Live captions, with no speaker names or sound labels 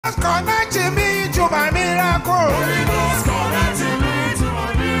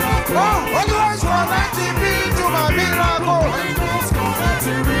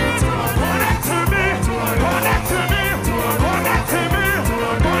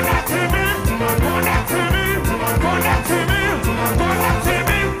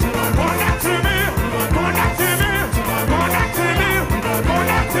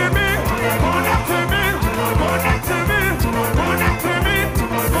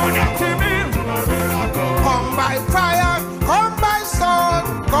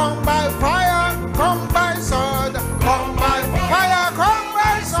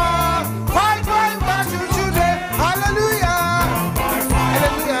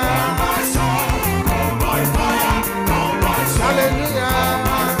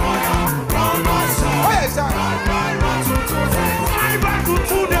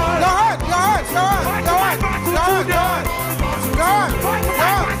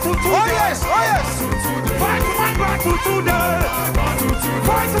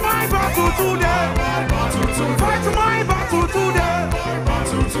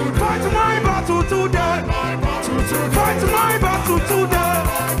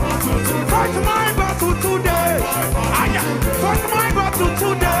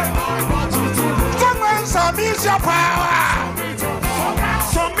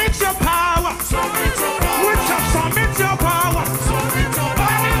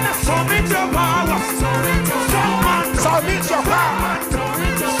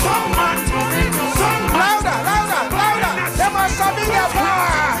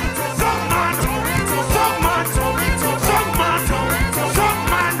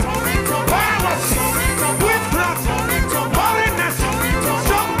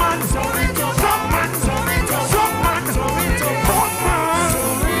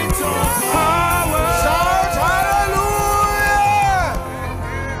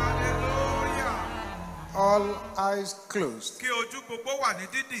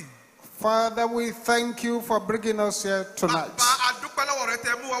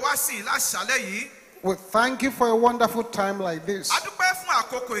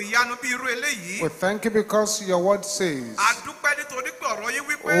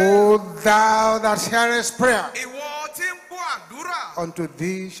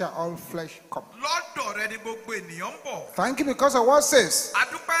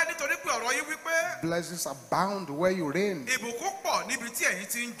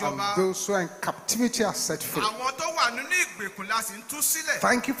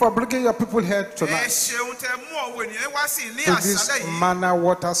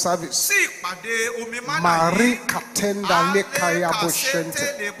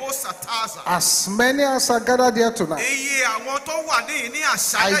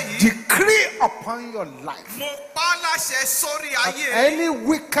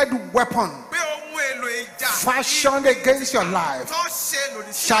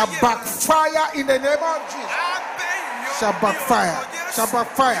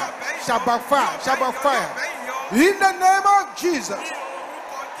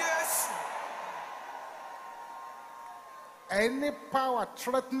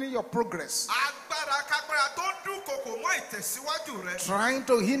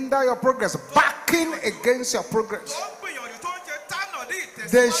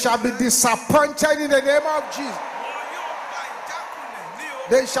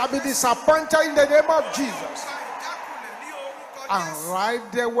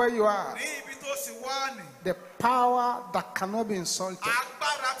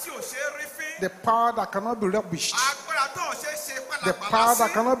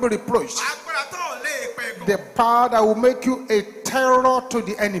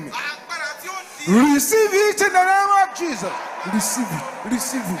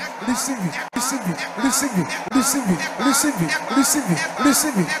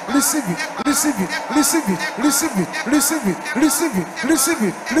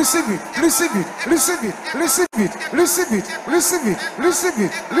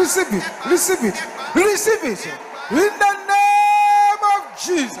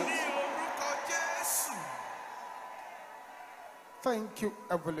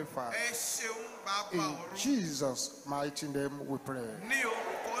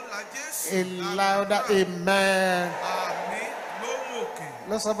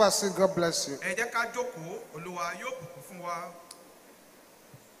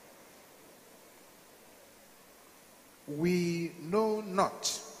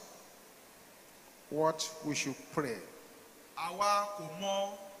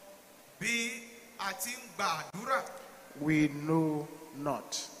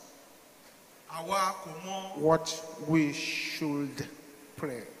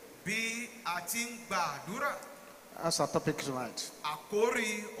Bí a ti ń gba àdúrà. That's our topic tonight.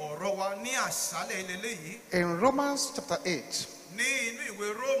 Àkórí ọ̀rọ̀ wa ní àṣálẹ́ eléyìí. In Romans chapter 8, Ní inú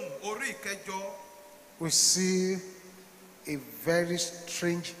ìwé Róòmù orí ìkẹjọ, we see a very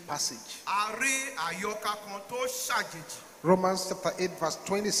strange passage. a rí àyọkà kan tó ṣàjèjì. Romans chapter 8 verse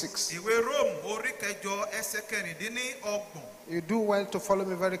 26. Ìwé Róòmù orí ìkẹjọ ẹsẹ̀ kẹrìndínlọ́gbọ̀n. You do well to follow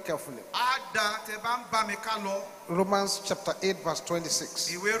me very carefully. Á dá tẹ́ bá ń bá mi ká lọ. Romans chapter 8 verse 26.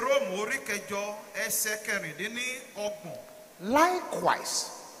 Ìwé Róòmù orí ìkẹjọ ẹsẹ̀ kẹrìndínlọ́gbọ̀n. Likewise,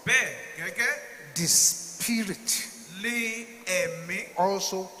 Bẹ́ẹ̀ gẹ́gẹ́ the Spirit lé ẹ̀mí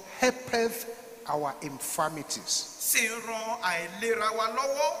also helpeth our infirmities. sì ń ran àìlera wa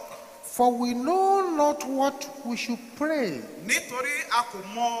lọ́wọ́. For we know not what we should pray. Nítorí a kò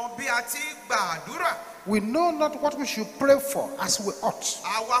mọ bí a ti gba àdúrà. We know not what we should pray for as we ought.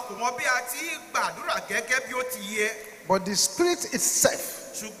 Àwa kò mọ bí a ti gba àdúrà gẹ́gẹ́ bí ó ti yẹ. But the Spirit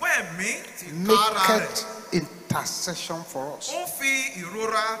itself Ṣùgbọ́n ẹ̀mí ti kára rẹ̀. maketh intercession for us Ó ń fi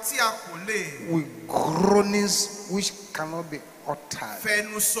ìrora tí a kò lè with groanings which cannot be uttered.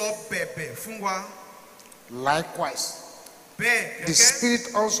 fẹnu sọ bẹ̀bẹ̀ fún wa. Likewise, Bẹ́ẹ̀ the gẹ́gẹ́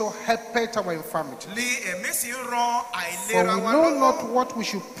Spirit also helpeth our infirmity. lé ẹ̀mí sì ń ran For àìlera we wa know not lọ́wọ́. what we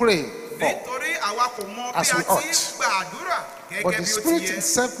should pray for, Nítorí àwa kò mọ bí as we a ti ought. gba àdúrà but gẹ́gẹ́ the bí ó ti Spirit yẹ.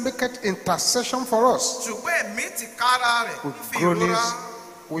 itself maketh intercession for us Ṣùgbọ́n ẹ̀mí ti kára rẹ̀ ń with fi groanings ìrora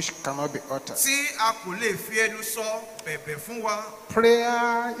which cannot be uttered. tí a kò lè fi ẹnu sọ bẹ̀bẹ̀ fún wa.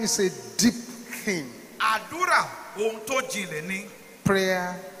 Prayer is a deep thing. Àdúrà ohun tó jinlẹ̀ ni.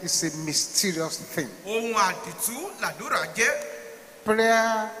 Prayer is a mysterious thing. Ohun àdìtú làdúrà jẹ́.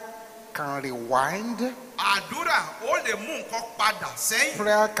 Prayer can rewind. Àdúrà ó lè mú nǹkan padà sẹ́yìn.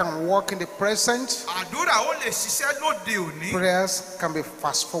 Prayer can work in the present. Àdúrà ó lè ṣiṣẹ́ lóde òní. Prayers can be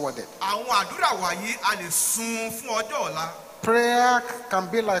fast forwarded. Àwọn àdúrà wọ̀nyí a lè sun fún ọjọ́ ọ̀la. Prayer can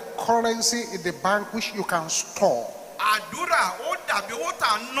be like currency in the bank which you can store. Àdúrà ó dàbí owó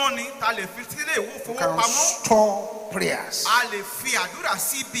tá a ná ni tá a lè fi sílé You can ìfowópamọ́. store prayers. A lè fi àdúrà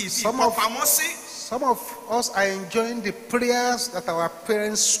sí ibi Some of- ìfipamọ́ sí. Some of us are enjoying the prayers that our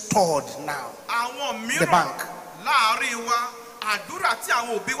parents stored now. Àwọn The mìíràn bank. láàárín wa àdúrà tí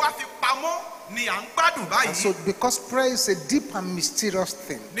àwọn òbí wa fi pamọ́ ni à ń gbádùn And so báyìí. because prayer is a deep and mysterious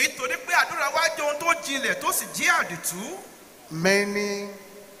thing, Nítorí pé àdúrà wa jẹ́ ohun tó jinlẹ̀ tó sì jẹ́ àdìtú. many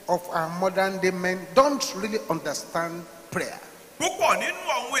of our modern day men don't really understand prayer. Púpọ̀ nínú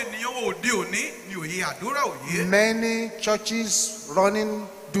àwọn ènìyàn òde òní ni òye àdúrà òye. Many churches running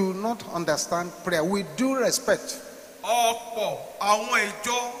do not understand prayer. With due respect, Ọ̀pọ̀ àwọn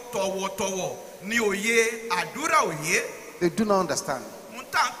ìjọ tọ̀wọ̀tọ̀wọ̀ ni òye àdúrà òye. they do not understand. Ń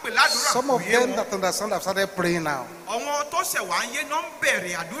tà ń pè ládùúrà Some of òye them wọn. that understand have started praying now. Àwọn tó ṣẹ̀ wá ń yé náà ń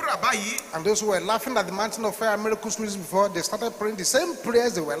bẹ̀rẹ̀ àdúrà báyìí. And those who were laughing at the mountain of fire and miracles before, they started praying the same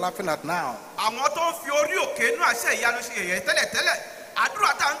prayers they were laughing at now. Àwọn tó ń fi orí òkè inú àṣẹ ìyanu ṣe yẹ̀yẹ́ tẹ́lẹ̀tẹ́lẹ̀.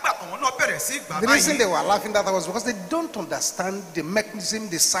 Àdúrà tá à ń gbà àwọn náà bẹ̀rẹ̀ sí ìgbà The reason they báyìí. were laughing that was because they don't understand the mechanism,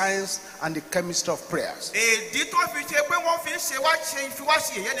 the science, and the chemistry of prayers. Èdí tó fi ṣe pé wọ́n fi ń ṣe wá ṣe fi wá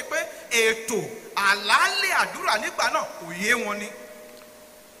ṣe yẹ̀yẹ́ ni pé ètò àlàálẹ̀ àdúrà nígbà náà kò yé wọn ni.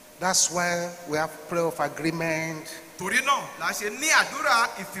 That's why we have prayer of agreement, Torí náà la ṣe ní àdúrà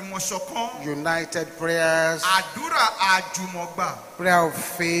ìfìmọ̀ṣọ̀kan, united prayers, àdúrà àjùmọ̀gbà, prayer of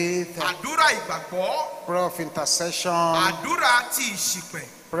faith, àdúrà ìgbàgbọ́, prayer of intercession, àdúrà ti ìṣìpẹ̀,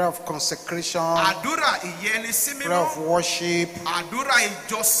 prayer of consecration, àdúrà ìyẹnisí prayer mímọ́, of worship, àdúrà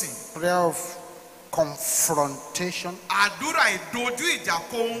ìjọsìn, prayer of confrontation, àdúrà ìdojú ìjà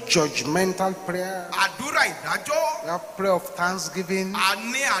kóhun, judgmental prayer, àdúrà ìdájọ́, we have prayer of thanksgiving, a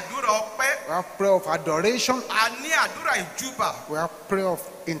ní àdúrà ọpẹ́, we have prayer of adoration, a ní àdúrà ìjúbà, we have prayer of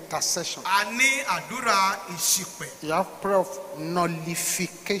intercession, a ní àdúrà ìṣìpẹ̀, you have prayer of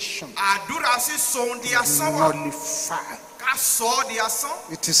nullification, àdúrà sísọ ohun di asán wà, nullify. ká sọ ọ́ di asán.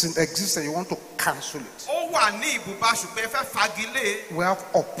 It is in existence, you want to cancel it. Ó wà ní ìbùbá ṣùgbọ́n ẹ fẹ́ fagilé. We have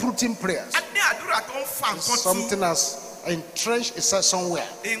uprooting prayers. A ní àdúrà tó ń fa nǹkan Something tu. has entrenched itself somewhere.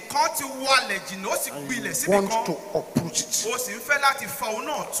 Nǹkan ti walẹ̀ jìnnà ó sì gbilẹ̀ síbi Want kan. to uproot it. O sì ń fẹ́ láti fa òun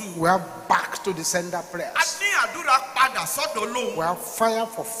náà tu. We have back to the sender A prayers. ní àdúrà padà sọ́dọ̀ We lóhùn. have fire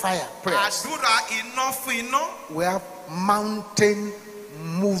for fire prayers. Àdúrà iná fún iná. We have mountain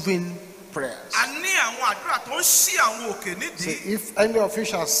moving prayers. A ní àwọn àdúrà tó ń ṣí àwọn òkè Say, nídìí. if any of you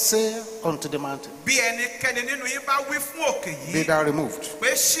shall say unto the mountain, Bí ẹnikẹ́ni nínú yín bá wí fún òkè be yìí thou removed.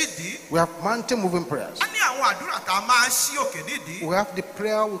 pé ṣídìí. We have mountain moving prayers. A ní àwọn àdúrà tá a máa ń ṣí òkè nídìí. We have the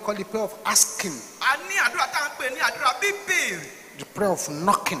prayer we call the prayer of asking, A ní àdúrà tá a ń pè ní àdúrà bíbèrè. the prayer of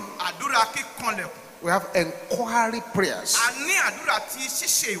knocking. Àdúrà kíkanlẹ̀kùn. We have inquiry prayers. A ní àdúrà ti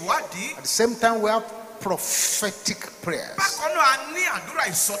ṣíṣe ìwádìí. At the same time, we have prophetic prayers. Bákan náà a ní àdúrà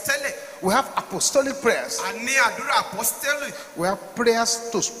ìsọtẹ́lẹ̀. We have apostolic prayers. A ní àdúrà apostolic. We have prayers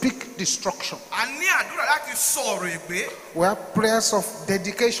to speak destruction. A ní àdúrà láti sọ ọ̀rọ̀ ègbé. We have prayers of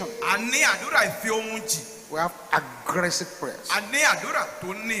dedication. A ní àdúrà ìfi ohun jì. We have aggressive prayers. A ní àdúrà tó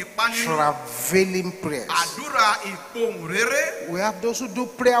ní ipá nínú. Travailing prayers. Àdúrà ìpohùn rere. We have those who do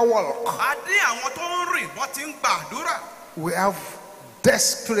prayer walk. A ní àwọn tó ń rìn wọ́n ti ń gba àdúrà. We have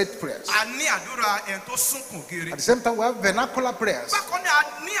desperate prayers. A ní àdúrà ẹni tó súnkùn kiri. At the same time, we have vernacular prayers. Bákan náà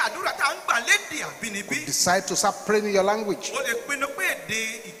a ní àdúrà tá à ń gbà lédè àbínibí. Decide to start praying in your language. O lè pinnu pé èdè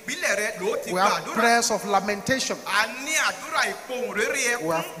ìbílẹ̀ rẹ ló ti We gba have àdúrà. prayers of lamentation. A ní àdúrà ìpohùn rere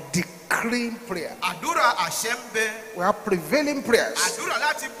We have ẹkún. decreeing prayer. Àdúrà àṣẹ ń bẹ. We have prevailing prayers. Àdúrà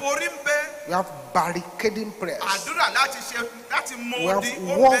láti borí ń bẹ. We have barricading prayers. Àdúrà láti mọ We have odi ó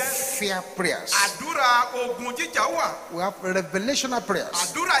bẹ. warfare prayers. Àdúrà ogun jíjà wà. We have revelational prayers.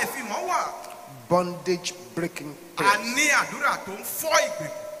 Àdúrà ìfihàn wà. Bondage breaking A prayers. ní àdúrà tó ń fọ́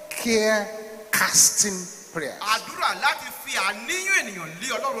ìgbèkùn. Care casting prayers. Àdúrà láti fi àníyàn ènìyàn lé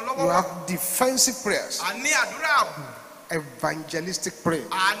Ọlọ́run We lọ́wọ́. have defensive prayers. A ní àdúrà ààbò. Evangelistic praying.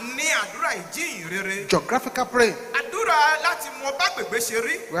 A ní àdúrà ìjíhìn rere. Geographical praying. Àdúrà láti mọ bá gbègbè ṣe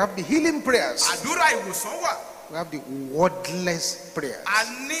rí. We have the healing prayers. Àdúrà ìwòsàn wà. We have the wordless prayers. A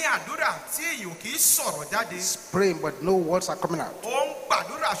ní àdúrà tí èèyàn kì í sọ̀rọ̀ jáde. It's praying but no words are coming out. Ó ń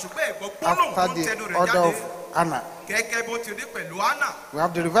gbàdúrà ṣùgbọ́n ẹ̀gbọ́n gbólóhùn tó After ń tẹnu the rẹ̀ order jáde. of Anna, Gẹ́gẹ́ bó ti rí pẹ̀lú Hánà. we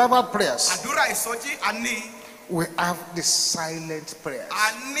have the revival prayers. Àdúrà ìsọjí a ní. We have the silent prayers.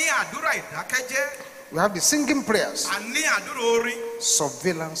 A ní àdúrà ìdákẹ́jẹ́. We have the singing prayers. A ní àdúrà orin.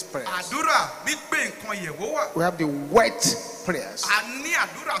 Surveillance prayers. Àdúrà gbígbé nǹkan yẹ̀wò wà. We have the wet prayers. A ní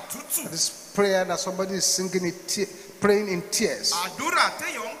àdúrà tútù. This prayer that somebody is singing in praying in tears. Àdúrà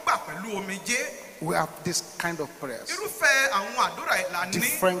téèyàn ń gbà pẹ̀lú omijé. We have this kind of prayers. Irúfẹ́ àwọn àdúrà ìlànà ní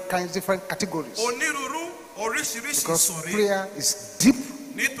Different kinds, different categories. onírúurú oríṣiríṣi Because ìsọ̀rí. prayer is deep,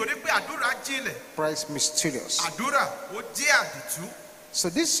 Nítorí pé àdúrà jinlẹ̀. prayer is mysterious. Àdúrà ó jẹ́ àdìtú. So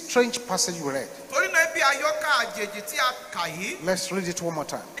this strange passage we read, Torí náà ibi àyọkà àjèjì tí a kà yìí. let's read it one more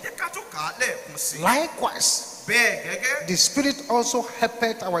time. Ẹ jẹ́ ká tún kà á lẹ́ẹ̀kan sí. Likewise, Bẹ́ẹ̀ gẹ́gẹ́ the Spirit also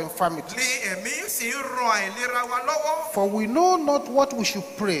helped our infirmities. ni ẹ̀mí sì ń ran àìlera wa lọ́wọ́. For we know not what we should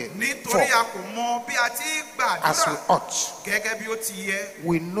pray for Nítorí a kò mọ bí a ti as we gbàdúrà ought. gẹ́gẹ́ bí ó ti yẹ.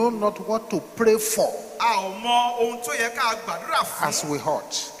 We know not what to pray for A ò mọ ohun tó yẹ ká gbàdúrà as fún we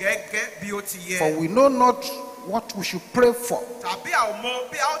ought. gẹ́gẹ́ bí ó ti yẹ. For we know not what we should pray for Tàbí a ò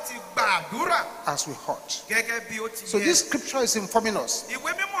mọ bí a ó ti gbàdúrà as we ought. gẹ́gẹ́ bí ó ti So yẹ. this scripture is informing us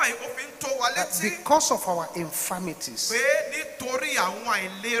Ìwé mímọ́ yìí ó fi ń tó wa that létí because of our infirmities, pé nítorí àwọn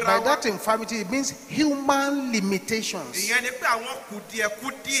àìlera by wa. that infirmity it means human limitations, Ìyẹn ni pé àwọn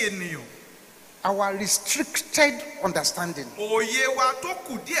kùdìẹ̀kudì ènìyàn. our restricted understanding. Òye wa tó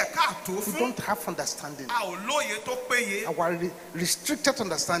kù díẹ̀ káàtó We fún. don't have understanding. A ò lóye tó péye. Our restricted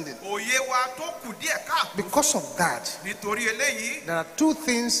understanding. Òye wa tó kù díẹ̀ káàtó. Because of that, Nítorí eléyìí, there are two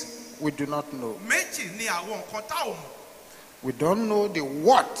things we do not know. méjì ni àwọn nǹkan tá ò mọ̀. We don't know the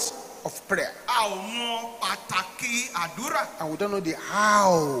what of prayer, A ò mọ pàtàkì àdúrà. and we don't know the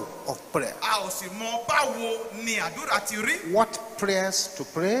how of prayer. A ò sì mọ báwo ni àdúrà ti rí. What prayers to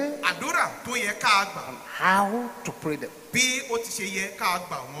pray Àdúrà tó yẹ ká gbà. and how to pray them. Bí ó ti ṣe yẹ ká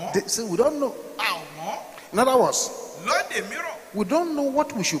gbà wọ́n. They say we don't know. A ò mọ̀. In other words, Lóde mìíràn, we don't know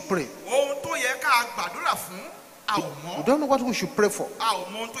what we should pray. ohun tó yẹ ká gbàdúrà fún, a ò We mọ̀. don't know what we should pray for. A ò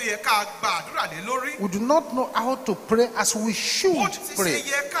mọ ohun tó yẹ ká gbàdúrà lé lórí. We do not know how to pray as we Bó should ti ṣe pray.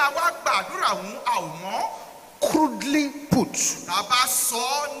 yẹ ká wá gbàdúrà fún, a ò mọ̀. Crudely put, Tàbá sọ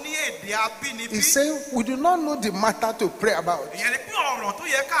ọ́ ní èdè abínibí. he's saying we do not know the matter to pray about. Ìyẹn ni pé ọ̀ràn tó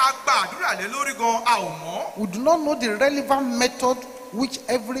yẹ ká gbàdúrà lé lórí gan, a ò mọ̀. We do not know the relevant method which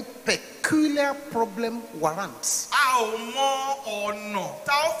every peculiar problem warrants. A ò mọ ọ̀nà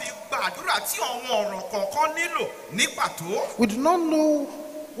tá ó fi gbàdúrà tí àwọn ọ̀ràn kọ̀ọ̀kan nílò ní pàtó. We do not know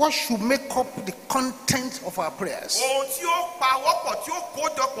what should make up the content of our prayers. Ohun tí ó pa wọ́pọ̀ tí ó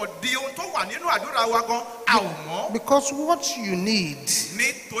kójọpọ̀ di ohun tó wà nínú àdúrà wa gan, a ò mọ̀. Because what you need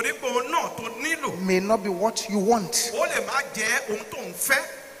Nítorí pé ohun náà tó nílò, may not be what you want. ó lè má jẹ́ ohun tó ń fẹ́.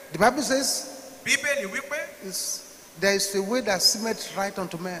 The Bible says Bíbélì wípé there is a way that seemeth right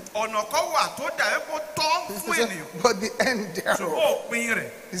unto man, ọ̀nà kan wà tó dà ẹ́ kó tọ́ fún ènìyàn. but the end Ṣùgbọ́n thereof òpin rẹ̀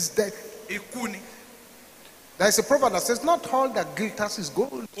is death. ikú ni. There is a proverb that says, not all that glitters is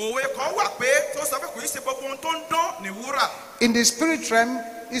gold. Òwe kan wà pé tó sọ pé kò í ṣe gbogbo ohun tó ń dán ní wúrà. In the spirit realm,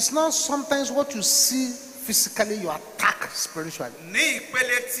 it's not sometimes what you see physically, you attack spiritually.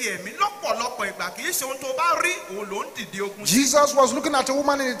 Jesus was looking at a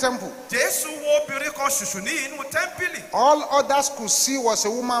woman in the temple. All others could see was a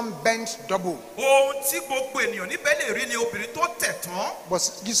woman bent double.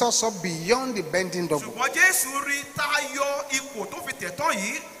 But Jesus saw beyond the bending double.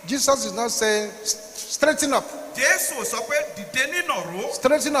 Jesus did not say, straighten up.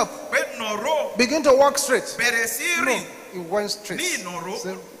 Straighten up. Begin to walk straight. No, he went straight.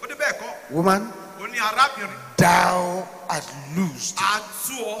 Said, woman, thou art loosed.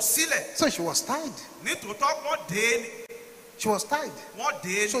 So she was tied. She was tied.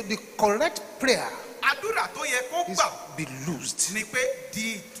 So the correct prayer is be loosed. Be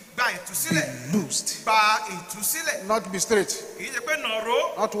loosed. Not be straight.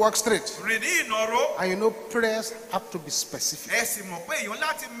 Not walk straight. And you know, prayers have to be specific.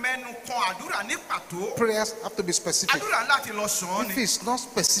 Prayers have to be specific. If it's not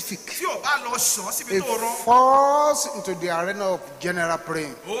specific, it falls into the arena of general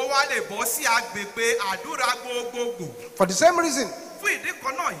praying. For the same reason,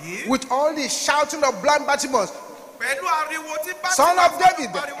 with all the shouting of blind Bartimaeus, Son of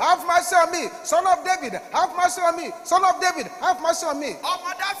David, have mercy on me. Son of David, have mercy on me. Son of David, have mercy on me.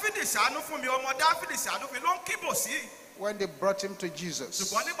 When they brought him to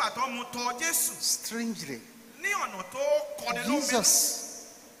Jesus, strangely, Jesus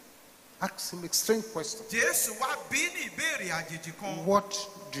asked him a strange question. What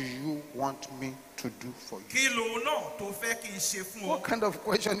do you want me to do for you? What kind of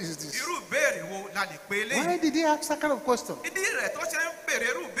question is this? Why did he ask that kind of question? Because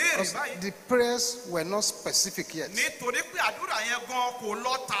the prayers were not specific yet.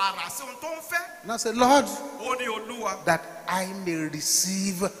 Now say, Lord, that I may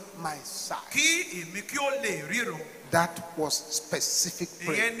receive my sight. That was specific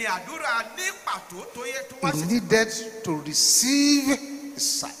prayer. He needed to receive his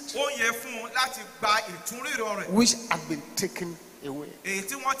sight, which had been taken away.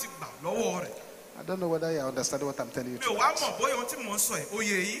 I don't know whether you understand what I'm telling you tonight.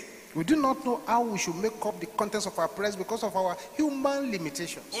 We do not know how we should make up the contents of our prayers because of our human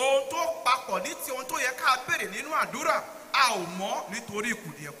limitations.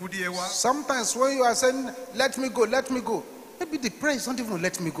 Sometimes when you are saying, let me go, maybe the prayer is not even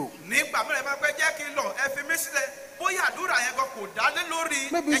let me go.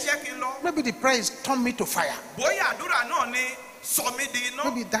 Maybe the prayer is turn me to fire.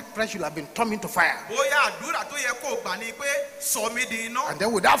 Maybe that prayer should have been turned me to fire. And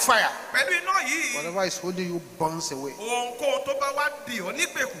then with that fire, whatever is holding you burns away.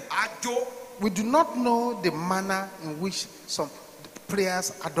 We do not know the manner in which some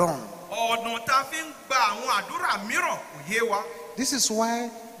prayers are done. This is why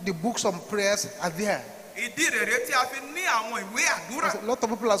the books on prayers are there. A lot of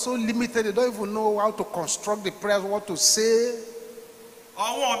people are so limited, they don't even know how to construct the prayers, what to say.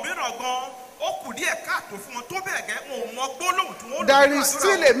 There is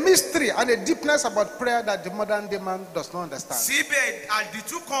still a mystery and a deepness about prayer that the modern day man does not understand.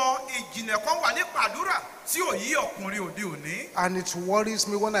 And it worries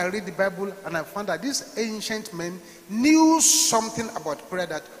me when I read the Bible and I find that these ancient men knew something about prayer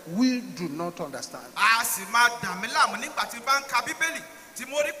that we do not understand.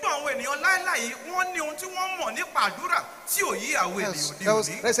 Yes,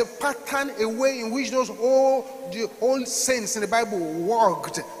 there's a pattern, a way in which the old saints in the Bible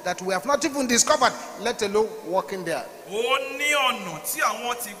walked that we have not even discovered, let alone walking there.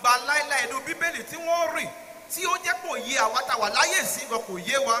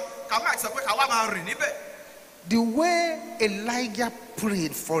 The way Elijah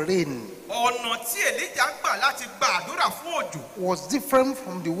prayed for rain was different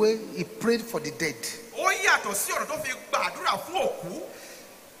from the way he prayed for the dead.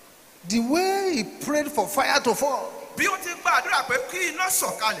 The way he prayed for fire to fall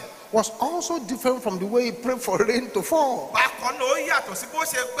was also different from the way he prayed for rain to fall.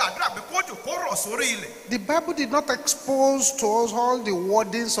 The Bible did not expose to us all the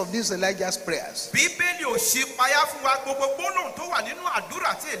wordings of these Elijah's prayers.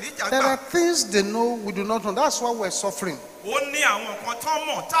 There are things they know we do not know. That's why we're suffering.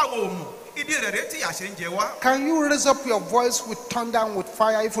 Can you raise up your voice with thunder and with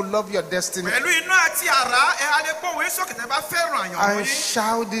fire if you love your destiny? And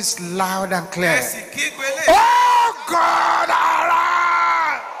shout this loud and clear. Oh God,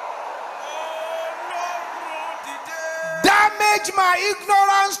 arise! Damage my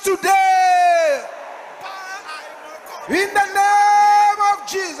ignorance today. In the name of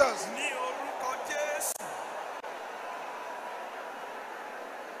Jesus. Ní orúkọ Jésù.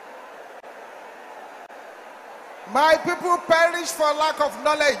 My people perish for lack of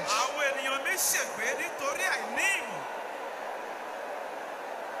knowledge. Àwọn ènìyàn mi ṣègbé nítorí àìní ìmọ̀.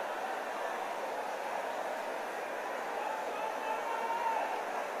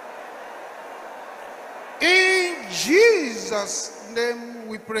 In Jesus' name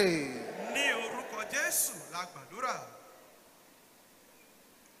we pray. Ní orúkọ Jésù la gbàdúrà.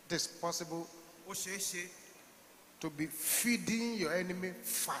 It is possible Ó ṣeé ṣe to be feeding your enemy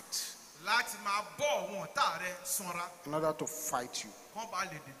fat láti máa bọ́ àwọn ọ̀tá rẹ sanra in order to fight you. kán bá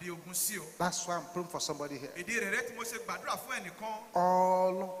lè dìde ogun sí ọ. That's why I'm praying for somebody here. Ìdí rere tí mo ṣe gbàdúrà fún ẹnìkan.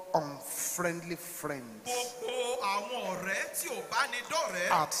 All unfriendly friends Gbogbo àwọn ọ̀rẹ́ tí ò bá ní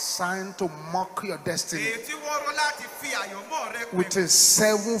dọ̀rẹ́. are assigned to mock your destiny Èyí tí wọ́n rán láti fi àyànmọ́ rẹ with pẹ̀lú a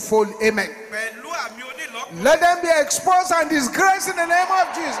sevenfold amen. àmì onílọ́pọ̀. Let them be exposed and disgraced in the name of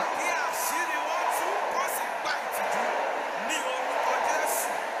Jesus. Kí àṣírí wọn tú kó sì gba ìtìjú ní orúkọ Jésù.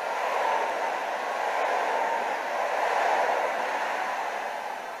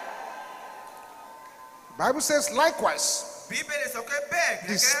 The Bible says likewise, Bíbélì sọ pé bẹ́ẹ̀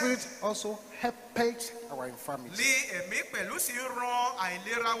the gẹ́gẹ́ Spirit also helped our infirmity. ní ẹ̀mí pẹ̀lú sì ń ran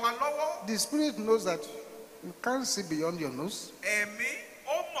àìlera wa lọ́wọ́. The Spirit knows that you can't see beyond your nose. Ẹ̀mí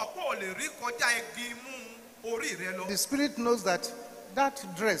ó mọ̀ pé ò lè rí kọjá igi imú orí rẹ lọ. The Spirit knows that that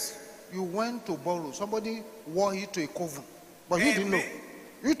dress you went to borrow, somebody wore it to a coven, but you didn't know.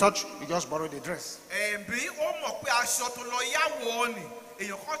 You thought you just borrowed the dress. Ẹ̀mí ó mọ̀ pé aṣọ tó lọ yá wọ̀ ọ́ nì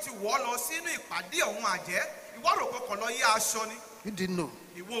èèyàn kan ti wọ̀ ọ́ lọ sínú ìpàdé ọ̀hún àjẹ́ ìwọ rò pé kò lọ yá aṣọ ni You didn't know.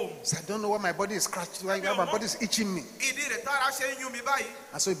 ìwọ ò mọ̀. So I don't know why my body is scratched, why my body is itching me. Ìdí rẹ̀ tára ṣe ń yún mi báyìí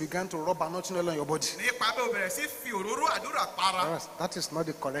And so you began to rub anointing oil on your body. nípa bẹ́ẹ̀ o bẹ̀rẹ̀ sí fi òróró àdúrà para. That is not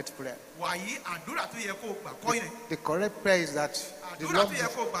the correct prayer. Wàyí àdúrà tó yẹ kó o gbà kọ́ yẹn. The correct prayer is that the Àdúrà Lord tó yẹ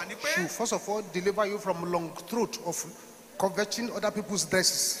kó o gbà ni pé should first of all deliver you from long throat of coveting other people's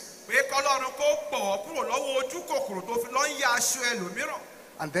dresses, pé kọ́lọ́run kó gbọ̀ ọ́ kúrò lọ́wọ́ ojú kòkòrò tó fi lọ ń ya aṣọ ẹlòmíràn.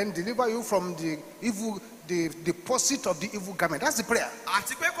 and then deliver you from the evil, the deposit of the evil garment. That's the prayer.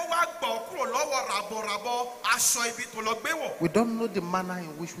 Àti pé kó wá gbọ̀ ọ́ kúrò lọ́wọ́ ràbọ̀ràbọ̀ aṣọ ibi tó lọ gbé wọ̀. We don't know the manner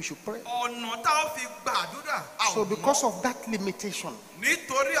in which we should pray. Ọ̀nà tá a fi gba àdúrà a So ò because mọ̀. of that limitation,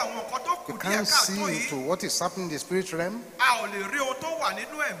 Nítorí àwọn nǹkan tó kù you díẹ̀ can't see káàtó into yìí what is happening in the spirit realm. a ò lè rí ohun tó wà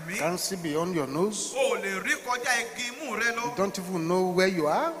nínú ẹ̀mí. Can't see beyond your nose. O ò lè rí kọjá igi imú rẹ You lọ. don't even know where you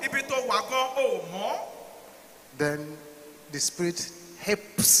are. Ibi tó wà gan o ò mọ̀. Then the spirit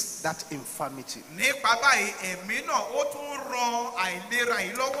helps that infirmity. Nípa báyìí ẹ̀mí náà ó tún ran àìlera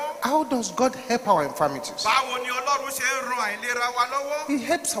yìí lọ́wọ́. How does God help our infirmities? Báwo ni Ọlọ́run ṣe ń ran àìlera wa lọ́wọ́? He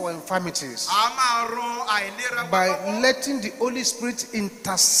helps our infirmities A máa ran àìlera wa by lọ́wọ́ letting the Holy Spirit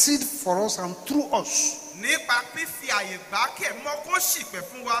intercede for us and through us nípa fífi àyè gbà kí ẹ̀mí mọ́ kó ṣìpẹ̀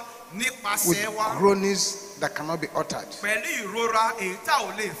fún wa with nípasẹ̀ wa groanings that cannot be uttered. pẹ̀lú ìrora èyí tá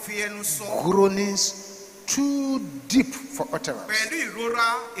ò lè fi ẹnu sọ. Groanings too deep for utterance. Pẹ̀lú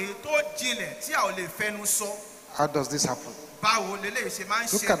ìrora èyí tó jinlẹ̀ tí a ò lè fẹnu sọ. How does this happen? Báwo lélẹ́yìí ṣe máa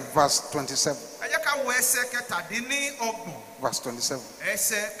ń Look ṣe? at verse 27. Ẹ jẹ́ ká wo ẹsẹ̀ kẹtàdínlọ́gbọ̀n. Verse 27.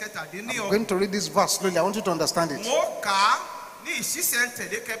 Ẹsẹ̀ I'm kẹtàdínlọ́gbọ̀n. going to read this verse slowly. I want you to understand it. Mo kà á ní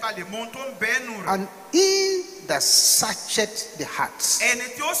ìṣísẹ̀ntẹ̀lé kẹba lè mọ ohun tó ń bẹ́ẹ̀nù rẹ̀. And he that searcheth the hearts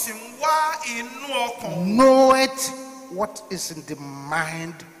Ẹni tí ó sì ń wá inú ọkàn knoweth what is in the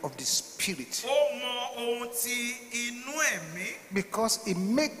mind of the Spirit, ó mọ ohun tí inú ẹ̀mí. because he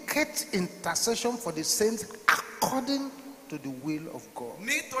maketh intercession for the saints according to the will of God.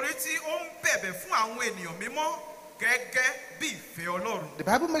 Nítorí tí ó ń bẹ̀bẹ̀ fún àwọn ènìyàn mímọ́ gẹ́gẹ́ bí ìfẹ́ Ọlọ́run. The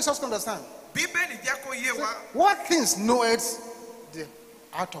Bible makes us understand Bíbélì jẹ́ kó yé wa what things knoweth the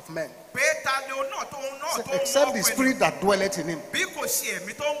heart of man, pé ta ni òun náà tó ń náà tó ń except the mọ́ spirit pẹ̀lú that dwelleth in him. bí kò sí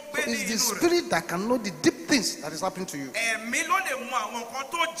ẹ̀mí tó ń gbé So ní it's the inú rẹ̀. spirit that can know the deep things that is happening to you. Ẹ̀mí ló lè mọ àwọn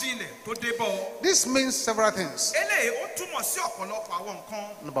nǹkan tó jinlẹ̀ tó dé bọ̀ ọ́. This means several things. Eléyìí ó túmọ̀ sí ọ̀pọ̀lọpọ̀ àwọn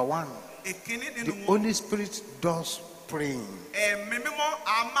nǹkan. Number one, Èkíní the nínú wọn. Holy Spirit does praying. Ẹ̀mí mímọ́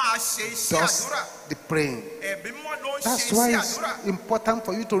a máa ṣe iṣẹ́ Does àdúrà. the praying. Ẹ̀mí mímọ́ ló ń ṣe That's why iṣẹ́ it's àdúrà. important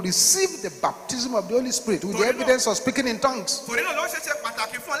for you to receive the baptism of the Holy Spirit with the evidence of speaking in tongues. Torí náà ló ṣe ṣe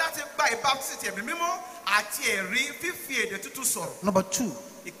pàtàkì fún ọ láti gba ìbátísítì ẹ̀mí mímọ́ àti ẹ̀rí fífi èdè tútù sọ̀rọ̀. Number two,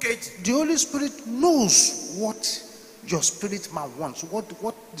 Ìkejì, the Holy Spirit knows what your spirit man wants, what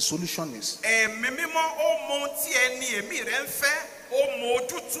the solution is. ẹ̀mí mímọ́ ó mọ ohun tí ẹni ẹ̀mí rẹ̀ ń fẹ́, ó mọ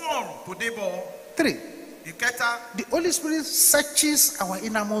ojútùú ọ̀run tó dé bọ̀ ọ́. Three, Ìkẹta, the Holy Spirit searches our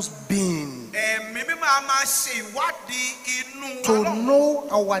innermost being ẹ̀mí mímọ́ a máa ṣe ìwádìí inú to wa lọ́wọ́ know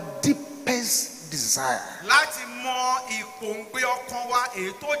our deepest desire. láti mọ ìpòǹgbẹ ọkàn wa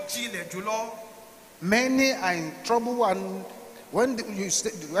èyí tó jinlẹ̀ jùlọ. Many are in trouble, and when we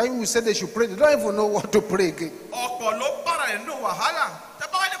say they should pray, they don't even know what to pray again.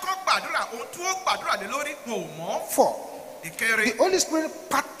 Four, the Holy Spirit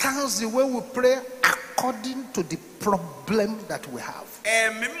patterns the way we pray according to the problem that we have.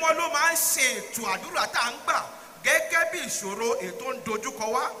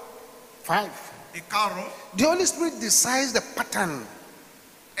 Five, the Holy Spirit decides the pattern,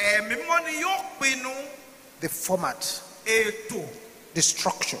 the format, the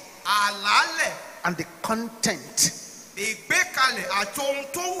structure, and the content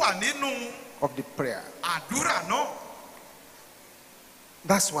of the prayer.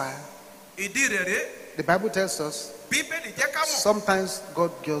 That's why the Bible tells us sometimes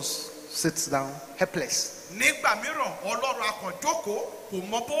God just sits down helpless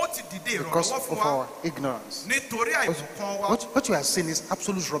because of our ignorance. What you are saying is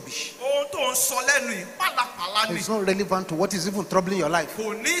absolute rubbish. It's not relevant to what is even troubling your life.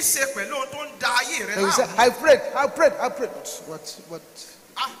 And you say, I prayed. What?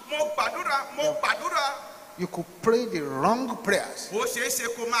 You could pray the wrong prayers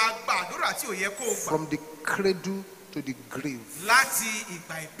from the cradle to the grave.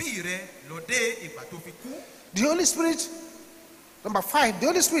 The Holy Spirit, number 5, the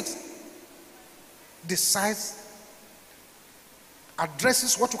Holy Spirit decides,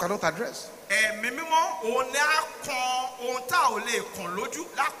 addresses what you cannot address.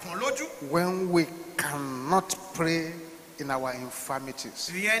 When we cannot pray in our infirmities,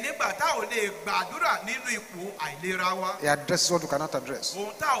 he addresses what you cannot address.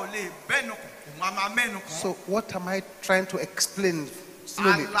 So what am I trying to explain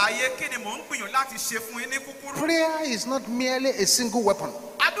slowly? Prayer is not merely a single weapon,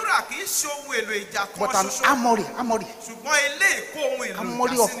 but an armory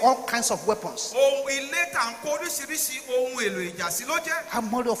of all kinds of weapons. Armory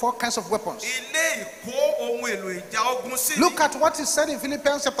of all kinds of weapons. Look at what is said in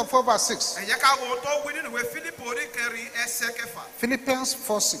Philippians chapter 4 verse 6. Philippians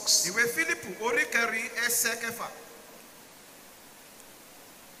 4:6.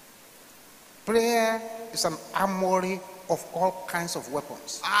 Prayer is an armory of all kinds of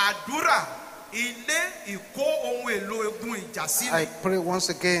weapons. I pray once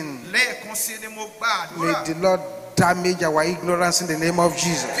again, may the Lord damage our ignorance in the name of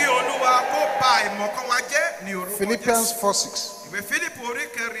Jesus. Philippians 4:6.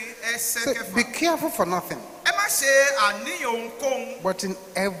 So be careful for nothing, but in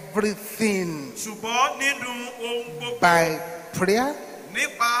everything by prayer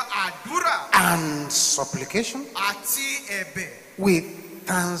and supplication with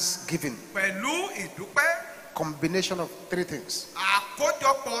thanksgiving. Combination of 3 things.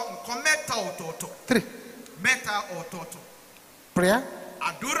 3. Prayer,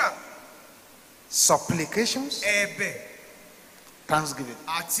 supplications, thanksgiving.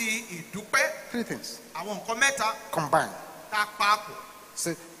 3 things combined.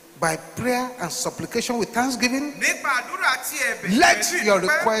 So by prayer and supplication with thanksgiving, let your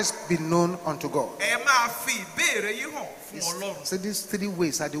request be known unto God. So these 3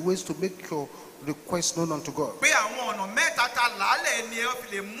 ways are the ways to make your request known unto God.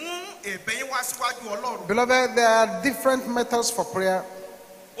 Beloved, there are different methods for prayer.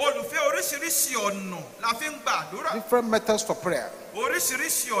 Different methods for prayer. You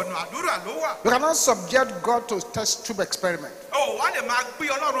cannot subject God to test tube experiment. You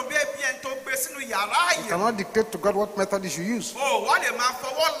cannot dictate to God what method he should use.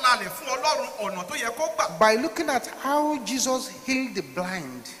 By looking at how Jesus healed the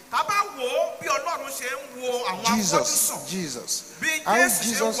blind, Jesus, how Jesus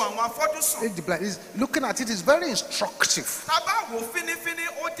healed the blind, looking at it is very instructive.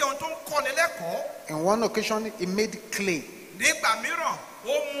 In one occasion, he made clay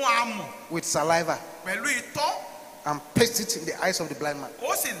with saliva and placed it in the eyes of the blind man.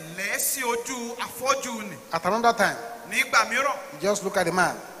 At another time, you just look at the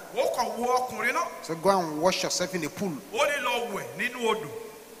man. So go and wash yourself in the pool.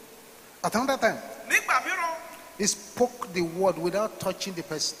 At another time, he spoke the word without touching the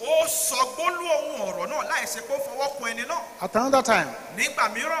person. At another time,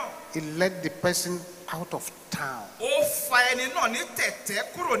 he led the person out of town,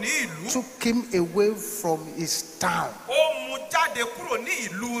 took him away from his town,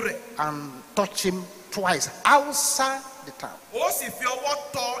 and touched him twice outside the town.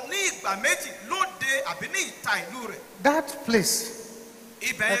 That place,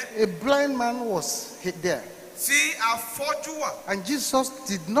 a blind man was there. tí afọ́jú wà. And Jesus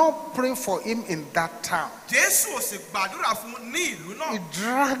did not pray for him in that town. Jésù ò sì gbàdúrà fún ní ìlú náà. He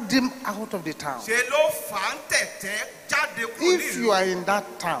dragged him out of the town. Ṣé ló fà á ń tẹ̀tẹ̀ jáde kúrò ní If ìlú? you are in that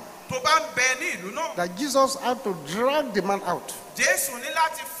town, Tó bá ń bẹ ní ìlú náà. that Jesus had to drag the man out. Jésù ní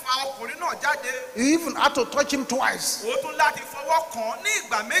láti fa ọkùnrin náà jáde. He even had to touch him twice. Ó tún láti fọwọ́ kàn án ní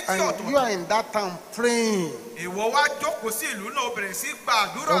ìgbà méjì And you ọ̀tọ̀ọ̀tọ̀. are in that town praying. Ìwọ wá jókòó sí ìlú náà, ó bẹ̀rẹ̀ sí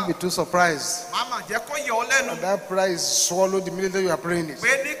gbàdúrà. Don't be too surprised. Màmá jẹ́ kó yẹ ọ lẹ́nu. And that prayer is swallowed immediately you are praying it.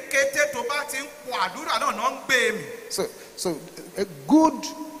 Pé ní kété tó bá ti ń pọ àdúrà náà náà ń gbé mi. So a good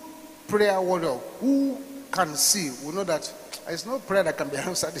prayer warrior who can see will know that there is no prayer that can be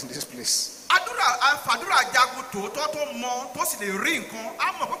answered in this place. Àfàdúrà jagun tòótọ́ tó mọ tó sì lè rí nǹkan.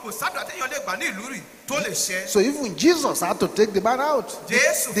 Á mọ̀ pé kò sádùá téèyàn lè gbà ní ìlú rí tó lè ṣẹ. So even Jesus had to take the man out.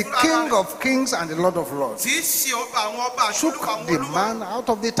 Jésù The fúnra King rẹ̀ of Kings and the Lord of Lords tí í ṣe ọba àwọn ọba took àṣolúkọ àwọn the olúwa. man out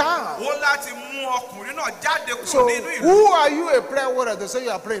of the town. Ó láti mú ọkùnrin náà jáde kúrò So nínú ìlú. who are you, a prayer warrior, to say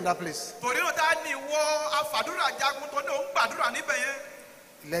you are praying in that place? Torí náà tá ní ìwọ àfàdúrà jagun tó ní òun gbàdúrà níbẹ̀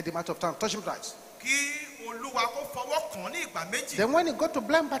yẹn. Let him out of town. Touch him twice. Kí Olúwa kó fọwọ́ kàn ní ìgbà méjì. Then when he got to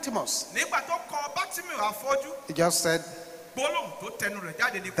blind Bartimaeus, Nígbà tó kan Bátímì afọ́jú, he just said, gbólóhùn tó tẹnu rẹ̀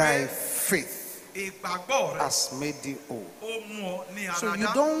jáde ni thy pé faith ìgbàgbọ́ rẹ̀ has made thee whole. ó mú ọ ní So ara you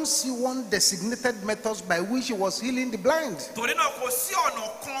dá. don't see one designated methods by which he was healing the blind. Torí náà kò sí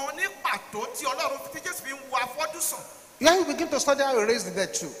ọ̀nà kan ní pàtó tí Ọlọ́run tí Jésù fi ń wo afọ́jú sàn. Here you begin to study how he raised the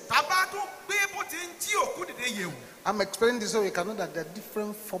dead too. Tábà tó gbé bó ti ń jí òkú dìde yẹ̀wò. I'm explaining this so we can know that there are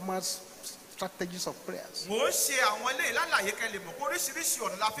different formats, strategies of prayers. Mò ń ṣe àwọn eléyìí lálàyé kẹ́ lè mọ̀ pé oríṣiríṣi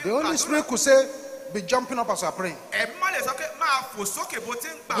ọ̀nà la fi ń The Holy gbàdúrà. Spirit could say, be jumping up as you are praying. Ẹ̀mí má lè sọ pé máa fò sókè bó ti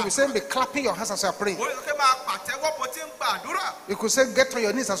ń He could gbà. say, be clapping your hands as you are praying. Ó lè sọ pé máa pàtẹ́wọ́ bó ti ń gbàdúrà. He could say, get on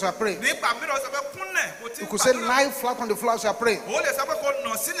your knees as you are praying. Nígbà mìíràn sọ pé kúnlẹ̀ bó ti He ń could say, gbàdúrà. lie flat on the floor as you are praying. Ó lè sọ pé kó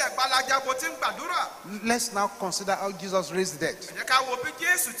nà sílẹ̀ gbalaja bó ti ń gbàdúrà. Let's now consider how Jesus raised the dead. Ẹ jẹ́ ká wo bí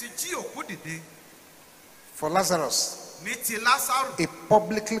Jésù ti jí òkú dìde. For Lazarus, Ní ti Lásárù. he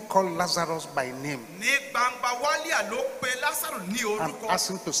publicly called Lazarus by name Ní gbangba wálíà ló pe Lásárù ní and orúkọ. asked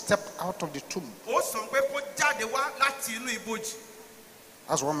him to step out of the tomb. Ó sọ pé kó jáde wá láti inú ibojì.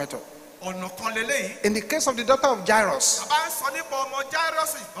 That's one method. Ọ̀nà kan leléyìí. In the case of the daughter of Jairus, Bàbá ń sọ nípa ọmọ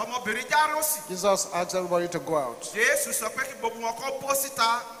Jáírọ́sì, ọmọbìnrin Jáírọ́sì. Jesus asked everybody to go out. Jésù sọ pé kí gbogbo wọn kó bọ́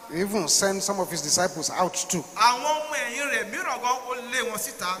síta. He even sent some of his disciples out too, Àwọn ọmọ ẹ̀yìn rẹ̀ mìíràn gan ó lé wọn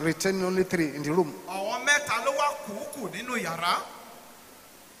síta. retaining only 3 in the room. Àwọn mẹ́ta ló wá kùúkù nínú yàrá.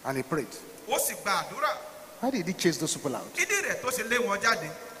 And he prayed. Ó sì gba àdúrà. Why did he chase those people out? Kídì rẹ̀ tó ṣe lé wọn jáde.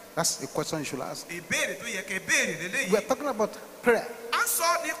 That's a question you should ask. Ìbéèrè tó yẹ kẹ́ béèrè We are leléyìí. talking about prayer. À ń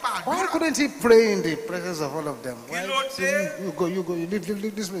sọ nípa Why àdúrà. couldn't he pray in the presence of all of them? Why Kí ló say, dé? you go, you leave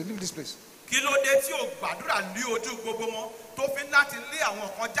this place. Kí ló dé tí o gbàdúrà ní ojú gbogbo wọn tó fi láti lé àwọn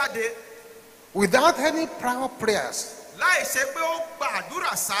kan jáde Without any prior prayers, láì ṣe pé ó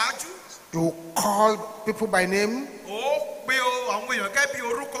gbàdúrà ṣáájú. you call people by name Ó pe àwọn èèyàn gẹ́gẹ́ bí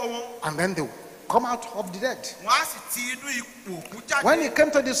orúkọ wọn. and then they will come out of the dead. Wọ́n á sì ti inú ipò òkú jáde. When he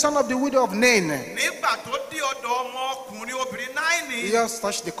came to the son of the widow of Nain, Nígbà tó dé ọ̀dọ̀ ọmọkùnrin obìnrin Náínì, he just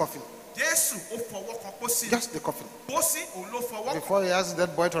touched the coffin. Jésù ó fọwọ́ kan pósí. Just the coffin. Pósí òun ló fọwọ́ kan. Before he asked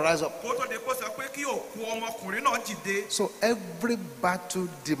that boy to rise up. Kó tó de kó sọ pé kí òkú ọmọkùnrin náà dìde. So every battle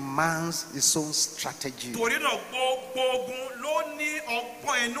demands its own strategy. Torí náà gbogbo ogun ló ní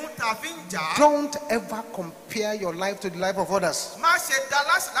ọgbọ́n inú tá a fi ń jà á. Don't ever compare your life to the life of others. Má ṣe dá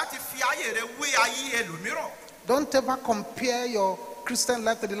láti fi ayé rẹ wé ayé ẹlòmíràn. Don't ever compare your Christian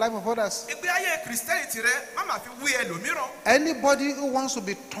life to the life of others. Ìgbé ayé Christianity rẹ má máa fi wé ẹlòmíràn. Anybody who wants to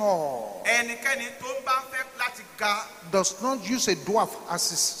be tall Ẹnikẹ́ni tó ń bá fẹ́ láti ga does not use a dwarf as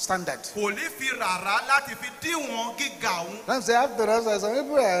his standard. kò ní fi rárá láti fi díwọ̀n gíga òun. That's after us, some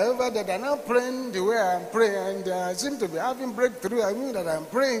people are over that are not praying the way I'm praying, and they seem to be having breakthrough. I mean that I'm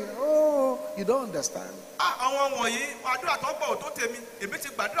praying. Oh, you don't understand. Àwọn wọ̀nyí àdúrà tó gbọ́ ò tó tèmi èmi ti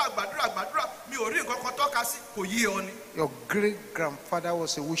gbàdúrà mi ò rí nǹkan kan tọ́ka sí kò yé ọ ni. Your great grandfather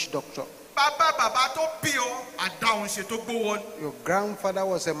was a witch doctor. Bàbá tó bí ọ àdáhùn ṣe tó gbówó ni. Your grandfather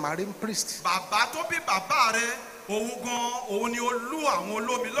was a marine priest. Bàbá tó bí bàbá rẹ òun ni olú àwọn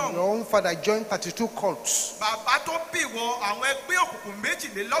olómi lọ́hùn. Your own father joined 32 cults. Bàbá tó bí wọ àwọn ẹgbẹ́ òkùnkùn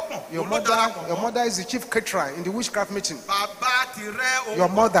méjìlélọ́gbọ̀n Your olódarapọ̀ mọ́. mother is the chief caterer in the witchcraft meeting. Bàbá tirẹ̀ Your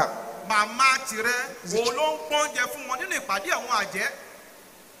mother. màmá tirẹ̀ òun ló ń pọ́njẹ fún wọn nínú ìpàdé àwọn àjẹ́.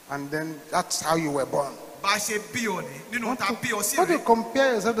 And then that's how you were born. Bá a ṣe bí ọ ní nínú ta bí ọ sí How do rẹ. you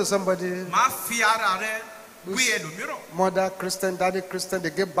compare yourself to somebody? Má fi ara rẹ wé ẹlòmíràn. Mother Christian, daddy Christian, they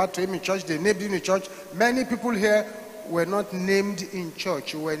gave birth to him in church, they named him in church. Many people here were not named in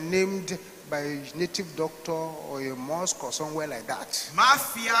church, you were named by a native doctor or a mosque or somewhere like that. Má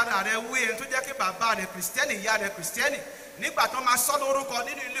fi ara rẹ wé ẹni tó jẹ́ kí bàbá rẹ̀ Kristẹni, ìyá rẹ̀ Kristẹni. Nígbà tó máa sọ lórúkọ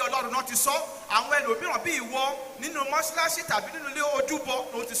nínú ilé Ọlọ́run náà ti sọ. Àwọn ẹlòmíràn bí ìwọ nínú mọ́ṣáláṣí tàbí nínú ilé ojúbọ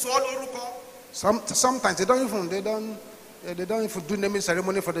ló ti sọ lórúkọ. Sometimes they don't even do naming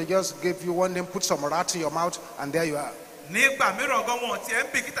ceremony for they just give you one name, put some rat in your mouth, and there you are. Nígbà mìíràn gan wọn ti ẹ̀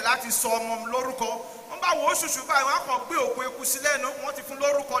ń bìkítà láti sọ ọmọ lórúkọ. Wọ́n bá wo ṣùṣù báyìí wọ́n á kàn gbé òkú eku sí lẹ́nu, wọ́n ti fún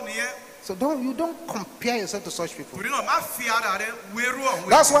lórúkọ nìyẹn. So you don't compare yourself to such people. Torí náà má fi ara rẹ wérú ọ̀hún.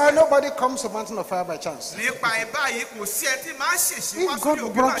 That's why nobody comes to mountain of fire by chance. Nípa ẹ̀ báyìí kò sí ẹ tí máa ṣèṣì wá If sórí God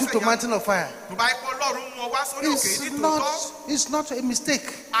òkè brought you máa to ṣàyà. mountain of fire, Tó bá ikọ̀ Ọlọ́run mú ọ wá sórí òkè ní tòótọ́. it's not a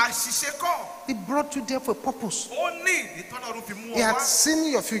mistake. Àṣìṣe kọ́. He brought you there for a purpose. Ó ní ìdí tọ́lọ́run fi mú He ọ had wá. seen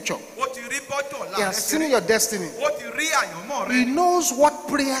your future. Ó ti rí bọ́jọ̀ He ọ̀la has rẹ seen kiri. your destiny. Ó ti rí àyànmọ́ rẹ. He knows what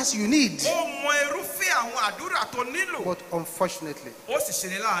prayers you need. Ó mọ irúfẹ́ àwọn àdúrà tó nílò. But unfortunately, Ó sì ṣe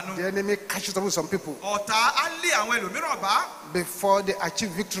ní láàánú. the enemy catches up with some people Ọ̀tá á lé àwọn ẹlòmíràn bá before they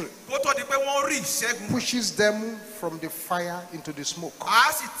achieve victory, kó tó di pé wọ́n rí ìṣẹ́gun. pushes them from the fire into the smoke.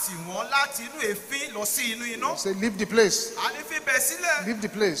 A sì tì wọ́n láti inú èéfín lọ sí inú iná. Say, leave the place. A ní fi bẹ̀ sílẹ̀. Leave the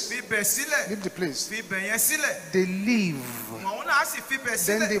place. Fi bẹ̀ sílẹ̀. Leave the place. Fi bẹ̀ yẹn sílẹ̀. They leave. Àwọn náà sì fi bẹ̀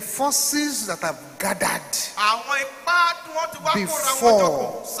Then sílẹ̀. the forces that have gathered Àwọn ipá tí wọ́n ti wá kóra wọn before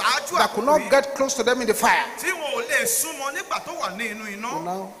jọpọ̀ ṣáájú that could àkókò not yìí get close to them in the fire tí wọn ò lè súnmọ́ nígbà tó wà ní inú iná. will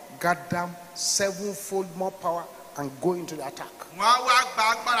now gather sevenfold more power and go into the attack. Wọ́n á wá gba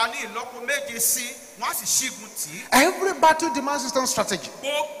agbára ní ìlọ́po méje sí, wọ́n á sì ṣígun tì í. Every battle demands its own strategy.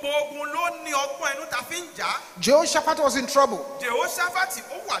 Gbogbo ogun ló ní ọgbọ́n ẹnu tá a fi ń jà á. Jehoshaphat was in trouble. Jehoṣafati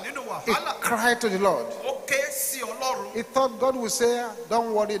ó wà nínú He wàhálà. cried to the Lord. Ó ké sí Ọlọ́run. He thought God would say,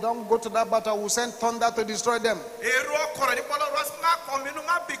 don't worry, don't go to that battle. We'll send thunder to destroy them. Èrò ọkọ rẹ̀ nípa Ọlọ́run ọ̀sán má kọ́ mi inú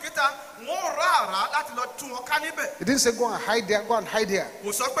má bìkítà. Wọ́n rà àrá láti lọ tú wọn ká níbẹ̀. He didn't say, go and hide there, go and hide here. Kò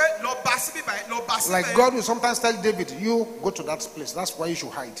sọ pé lọ bá síbí báyìí, lọ bá síbẹ̀. Like God will sometimes tell David, you go to that place. That's why you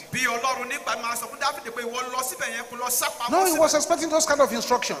should hide. Bí Ọlọ́run nígbà máa sọ fún Dáfídì pé ìwọ lọ síbẹ̀ yẹn kó lọ sá pamọ́ No, he was síbẹ̀. expecting those kind of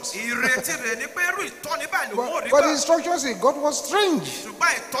instructions. Ìrètí rẹ̀ ni pé irú ìtọ́ni báyìí ló mú òrí But the gbà. instructions he got was strange.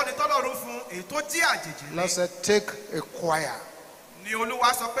 Ṣùgbọ́n ìtọ́ni tọ́lọ́run fún èyí tó jí àjèjì Lord ni. said, take a choir. Ni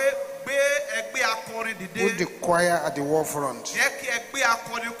Olúwa sọ pé gbé ẹgbẹ́ akọrin Put the dìde. choir at the war front. Jẹ́ kí ẹgbẹ́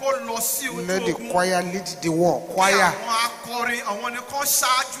akọrin kó lọ sí ojú Let the ogun. choir lead the war. Kí Choir. àwọn akọrin àwọn ni kán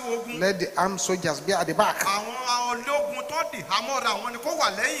ṣáájú ogun. Let the armed soldiers be at the back. Àwọn ológun tó dì hámọ́ra àwọn ni kó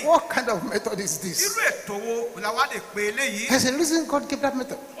wà lẹ́yìn. What kind of method is this? Irú ètò wo la wá lè pe eléyìí? There's a reason God gave that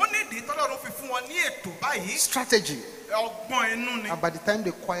method. Ó ní ìdí tọ́lọ́run fi fún wọn ní ètò báyìí. Strategy. Ọgbọ́n inú ni. And by the time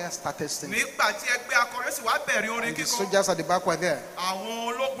the choir started singing, Nígbà tí ẹgbẹ́ akọrin sì wá bẹ̀rẹ̀ orin and the kíkọ. soldiers at the back were there, Àwọn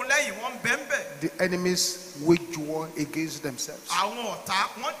ológun lẹ́yìn wọn ń bẹ́ńbẹ́. the enemies waged war against themselves. Àwọn ọ̀tá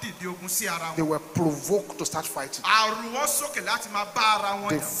wọ́n dìde ogun sí ara They wọn. were provoked to start fighting. Àrùn wọn sókè láti máa bá ara wọn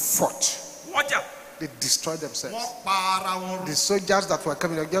They jà. fought. Wọ́n jà. They destroyed themselves. Wọ́n pa ara wọn The run. soldiers that were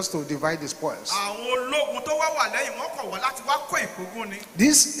coming just to divide the spoils. Àwọn ológun tó wá wà lẹ́yìn wọn kọ̀ wá láti wá kó ìkógun ni.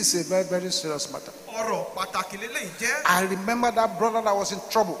 This is a very, very serious matter. Ọ̀rọ̀ pàtàkì lélẹ́yìí jẹ́. I remember that brother that was in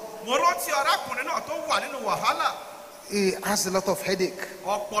trouble. Mo rántí arákùnrin náà tó wà nínú wàhálà. He has a lot of headache.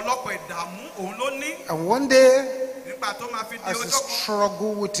 Ọ̀pọ̀lọpọ̀ ìdààmú òun ló ní. And one day, Nígbà tó máa fi di as he ọjọ́ kan,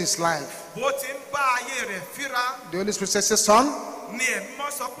 struggled with his life, bó ti ń bá ayé rẹ̀ fíra the Holy Spirit says, son, ni ẹ̀mí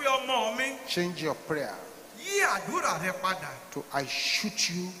mọ́ sọ pé ọmọ mi change your prayer yí àdúrà rẹ padà. to I shoot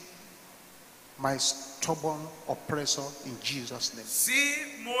you, my stubborn oppressor, in Jesus' name.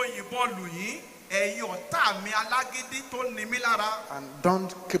 Sí mo yìnbọn lù yín ẹ̀yin ọ̀tá mi alágídí tó ní mí lára. And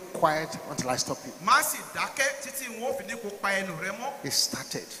don't keep quiet until I stop you. Má sì dákẹ́ títí n ó fi ní kó pa ẹnu rẹ mọ́. He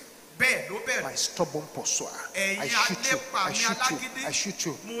started. Bẹ́ẹ̀ ló My bẹ̀rẹ̀. stubborn pursuer. I Ẹ̀yin shoot you. alépa I mi shoot you. alágídí. I shoot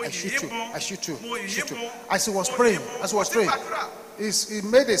you. Mo I shoot you. yìnbọn. I shoot you. Mo I shoot you. yìnbọn. As he was Mo praying, yìnbọn. as he was Ó sì praying, gbàdúrà. he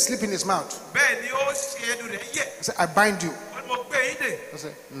made a slip in his mouth. Bẹ́ẹ̀ ni ó ṣe ẹnu rẹ̀ yẹ̀. He said, I bind you. Mo gbé yín dè. I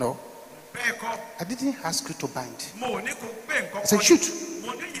said, no, Bẹ́ẹ̀ kọ́. I didn't ask you to bind. Mo ò ní kó gbé nǹkan I said, kan. shoot.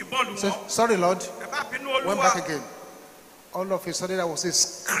 Mo ní yìnbọn lù I said, wọ́n. sorry, Lord. Ẹ má bínú Went Olúwa. back again. All of a sudden, there was a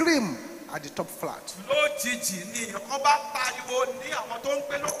scream at the top flat. Lójijì ni èèyàn kan bá pariwo ní àwọn tó ń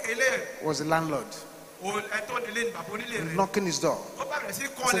gbé lókè ilé rẹ̀. It was the landlord Ẹ tó nílé ni bàbá onílé rẹ̀. knocking his door. Ó bẹ̀rẹ̀ sí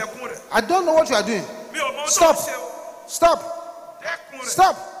kọ́lẹ̀kùn rẹ̀. I don't know what you are doing. Mi ò mọ tó Stop. ń ṣe o. Stop. Dẹ́kun rẹ̀.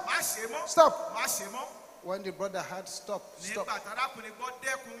 Stop. Má ṣe mọ́. Stop. Má ṣe mọ́. When the brother had stop, stop, Nígbà tárákùnrin gbọ́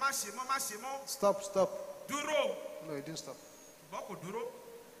dẹ́kun má ṣe mọ́ má ṣe mọ́. stop, stop. Dúró. No, he didn't stop. Ṣùgbọ́n kò dúró.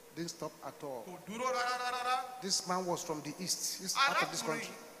 Didn't stop at all. Kò dúró rárá. This man was from the east part of this Arákùnrin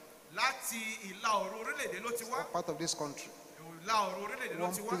country. láti ìlà oòrùn orílẹ̀-èdè ló ti wá. Part of this country. Ìlà oòrùn orílẹ̀-èdè ló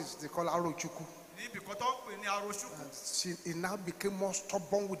One ti wá. place they call Arochuku. Níbi kan tó ń pè ní Aroṣùkù. He now became more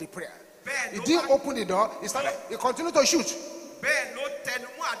stubborn with the prayer. Bẹ́ẹ̀ He ló didn't wá. open the door. He continued to shoot. Bẹ́ẹ̀ ló tẹnu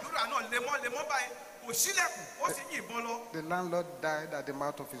mọ́ àdúrà náà The landlord died at the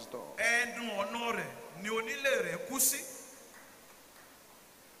mouth of his door.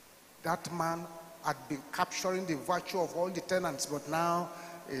 That man had been capturing the virtue of all the tenants, but now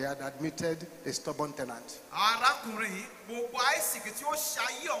he had admitted a stubborn tenant.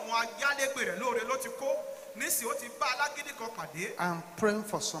 I'm praying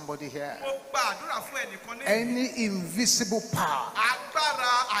for somebody here. Any invisible power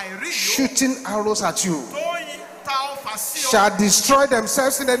shooting arrows at you shall destroy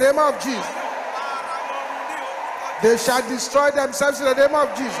themselves in the name of Jesus. They shall destroy themselves in the name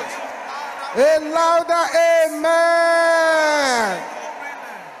of Jesus. A louder amen.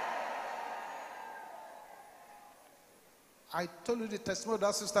 I told you the testimony of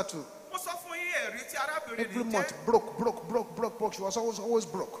that sister too. Every month, broke. She was always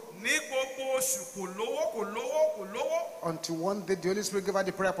broke. Until one day the Holy Spirit gave her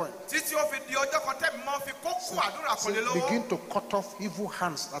the prayer point. So begin to cut off evil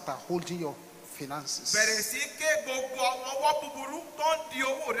hands that are holding your finances.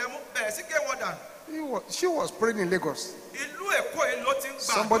 She was praying in Lagos.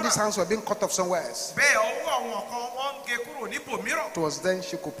 Somebody's hands were being cut off somewhere else. It was then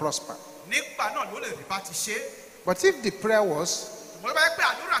she could prosper. But if the prayer was,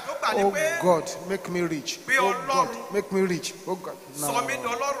 oh God, make me rich. Oh God, make me rich. Oh God. No.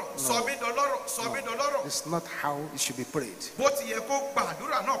 It's not how it should be prayed.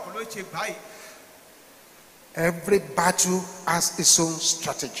 Every battle has its own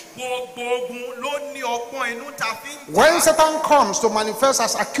strategy. When Satan comes to manifest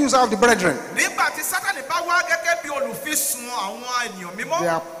as accuser of the brethren,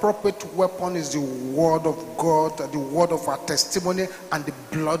 the appropriate weapon is the word of God, the word of our testimony, and the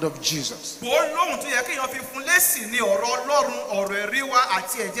blood of Jesus.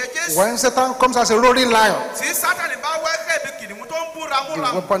 When Satan comes as a roaring lion,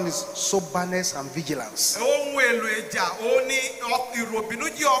 the weapon is soberness and vigilance.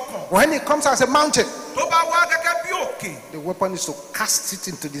 When it comes as a mountain, the weapon is to cast it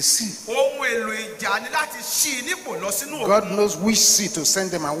into the sea. God knows which sea to send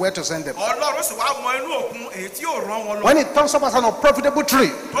them and where to send them. When it comes up as an unprofitable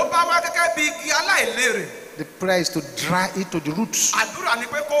tree, the prayer is to dry it to the roots.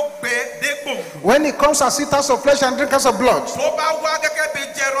 When it comes as eaters of flesh and drinkers of blood,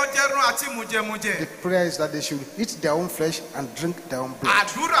 the prayer is that they should eat their own flesh and drink their own blood.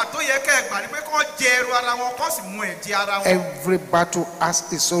 Every battle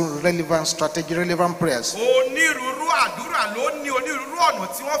has its own relevant strategy, relevant prayers.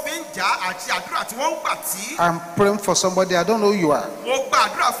 I'm praying for somebody, I don't know who you are.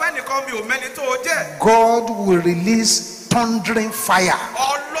 God will release thundering fire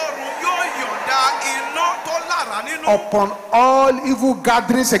upon all evil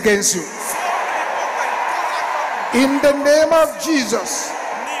gatherings against you. In the name of Jesus,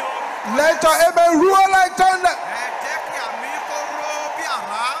 let your amen roar like thunder.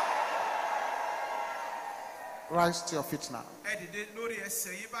 Rise to your feet now.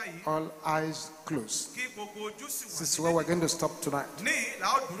 All eyes closed. This is where we're going to stop tonight.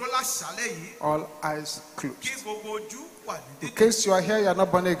 All eyes closed. In case you are here, you are not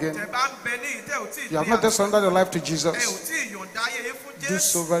born again, you have not just surrendered your life to Jesus, do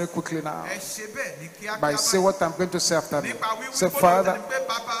so very quickly now. By say what I'm going to say after me. Say, Father,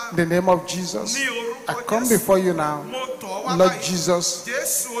 in the name of Jesus, I come before you now. Lord Jesus,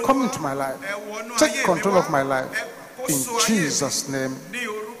 come into my life. Take control of my life. In Jesus' name,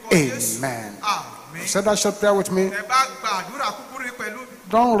 amen. Say that short prayer with me.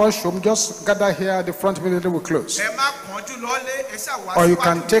 Don't rush home, just gather here at the front immediately we close. Or you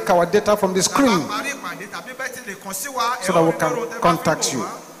can take our data from the screen so that we can contact you.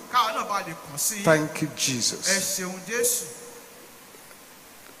 Thank you, Jesus.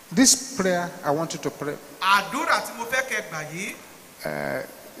 This prayer I want you to pray.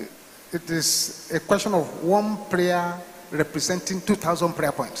 It is a question of one prayer representing 2,000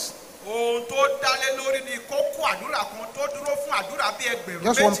 prayer points.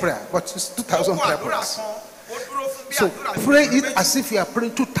 Just one prayer, but it's 2,000 prayer points. So pray it as if you are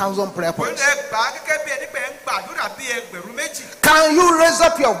praying 2,000 prayer points. Can you raise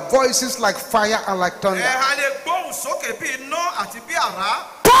up your voices like fire and like thunder?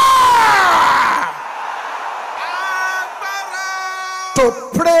 To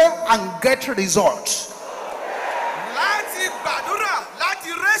pray and get results.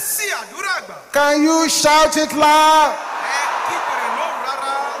 Can you shout it loud?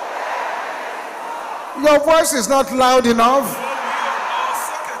 Your voice is not loud enough.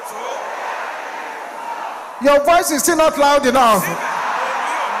 Your voice is still not loud enough.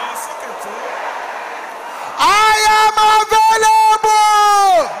 I am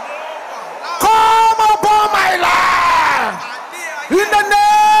available. Come upon my life. In the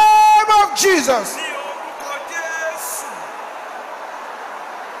name of Jesus.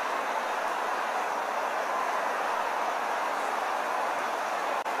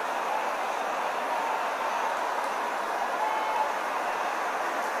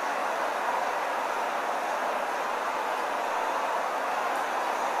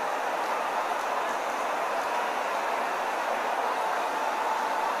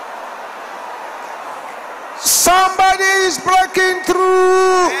 Somebody is breaking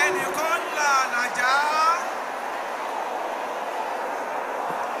through.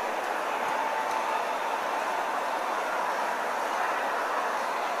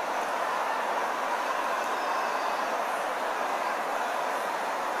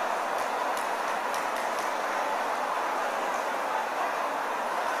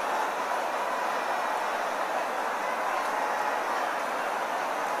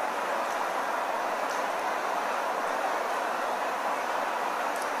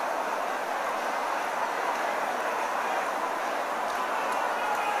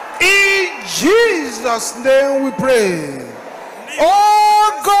 Jesus' name we pray.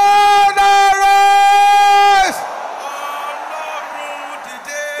 Oh God, arise.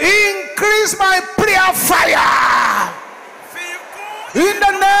 Increase my prayer fire. In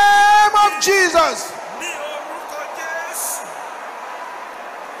the name of Jesus.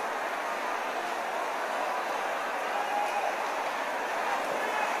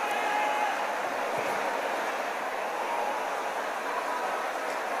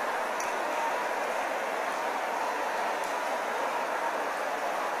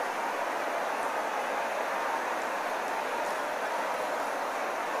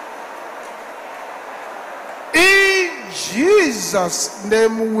 Jesus'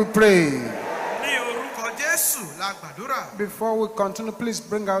 name we pray. Before we continue, please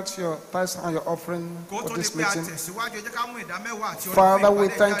bring out your tithes and your offering for this meeting. Father, we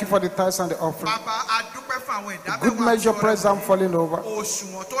thank you for the tithes and the offering. The good measure, praise and falling over,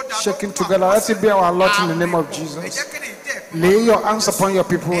 shaking together. Let it be our Lord in the name of Jesus. Lay your hands upon your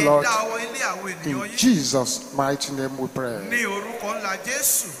people, Lord. In Jesus' mighty name we pray.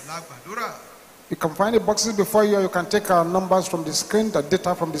 You can find the boxes before you. You can take our numbers from the screen, the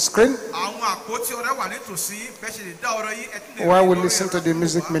data from the screen, while we listen to the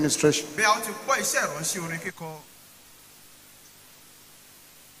music ministration.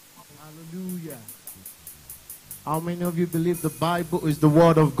 Hallelujah. How many of you believe the Bible is the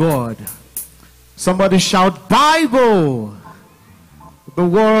word of God? Somebody shout, Bible, the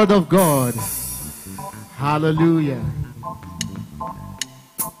word of God. Hallelujah.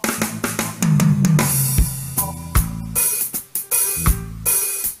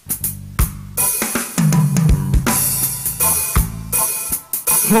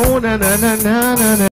 Oh, na na na na na na.